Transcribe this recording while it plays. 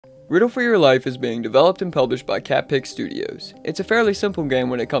Riddle for Your Life is being developed and published by Catpick Studios. It's a fairly simple game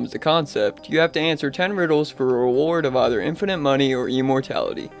when it comes to concept. You have to answer 10 riddles for a reward of either infinite money or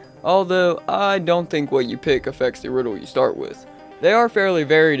immortality, although I don't think what you pick affects the riddle you start with. They are fairly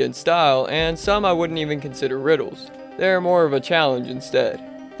varied in style, and some I wouldn't even consider riddles. They're more of a challenge instead.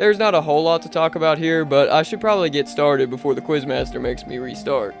 There's not a whole lot to talk about here, but I should probably get started before the quizmaster makes me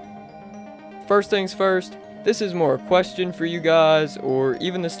restart. First things first, this is more a question for you guys, or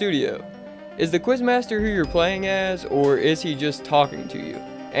even the studio. Is the quizmaster who you're playing as, or is he just talking to you?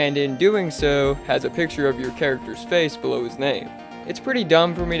 And in doing so, has a picture of your character's face below his name. It's pretty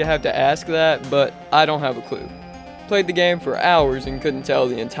dumb for me to have to ask that, but I don't have a clue. Played the game for hours and couldn't tell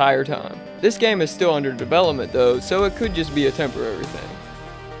the entire time. This game is still under development though, so it could just be a temporary thing.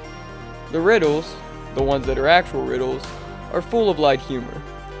 The riddles, the ones that are actual riddles, are full of light humor.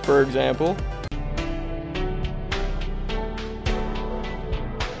 For example,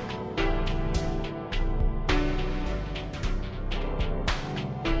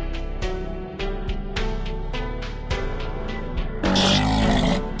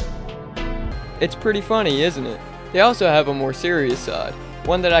 it's pretty funny, isn't it? They also have a more serious side.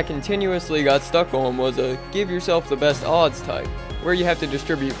 One that I continuously got stuck on was a give yourself the best odds type, where you have to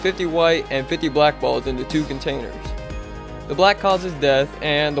distribute 50 white and 50 black balls into 2 containers. The black causes death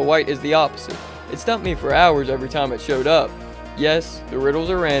and the white is the opposite. It stumped me for hours every time it showed up. Yes, the riddles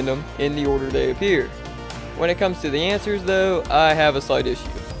are random in the order they appear. When it comes to the answers though, I have a slight issue.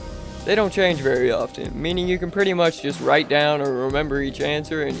 They don't change very often, meaning you can pretty much just write down or remember each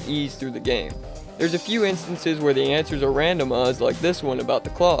answer and ease through the game. There's a few instances where the answers are randomized, like this one about the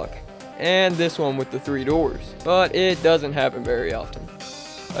clock, and this one with the 3 doors, but it doesn't happen very often.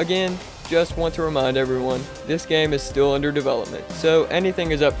 Again, just want to remind everyone, this game is still under development, so anything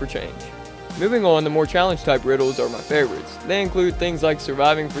is up for change. Moving on, the more challenge type riddles are my favorites. They include things like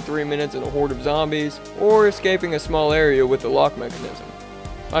surviving for 3 minutes in a horde of zombies, or escaping a small area with the lock mechanism.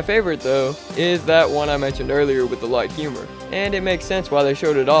 My favorite though, is that one I mentioned earlier with the light humor, and it makes sense why they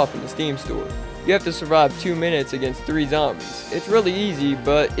showed it off in the Steam store. You have to survive 2 minutes against 3 zombies. It's really easy,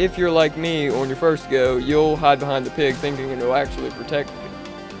 but if you're like me on your first go, you'll hide behind the pig thinking it'll actually protect you.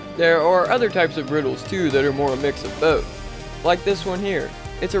 There are other types of riddles too that are more a mix of both. Like this one here.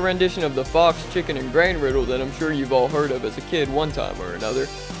 It's a rendition of the fox, chicken, and grain riddle that I'm sure you've all heard of as a kid one time or another,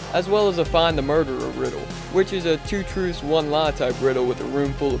 as well as a find the murderer riddle, which is a 2 truths, 1 lie type riddle with a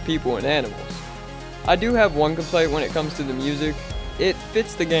room full of people and animals. I do have one complaint when it comes to the music. It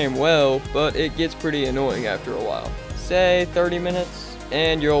fits the game well, but it gets pretty annoying after a while. Say 30 minutes,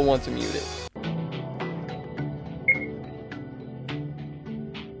 and you'll want to mute it.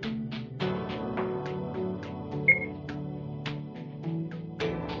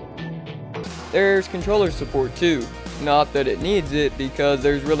 There's controller support too. Not that it needs it, because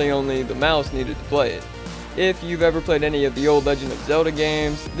there's really only the mouse needed to play it. If you've ever played any of the old Legend of Zelda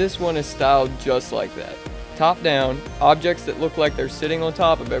games, this one is styled just like that. Top down, objects that look like they're sitting on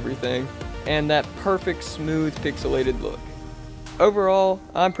top of everything, and that perfect smooth pixelated look. Overall,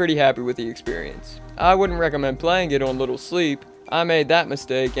 I'm pretty happy with the experience. I wouldn't recommend playing it on little sleep. I made that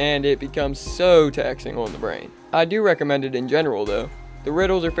mistake and it becomes so taxing on the brain. I do recommend it in general though. The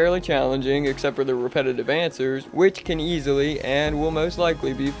riddles are fairly challenging except for the repetitive answers, which can easily and will most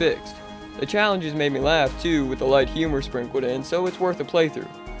likely be fixed. The challenges made me laugh too, with the light humor sprinkled in, so it's worth a playthrough.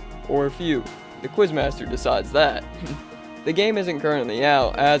 Or a few. The quizmaster decides that. The game isn't currently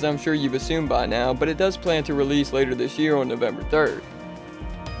out, as I'm sure you've assumed by now, but it does plan to release later this year on November 3rd.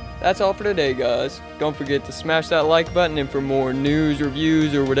 That's all for today, guys. Don't forget to smash that like button, and for more news,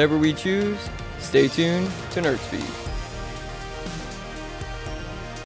 reviews, or whatever we choose, stay tuned to Nerdsfeed.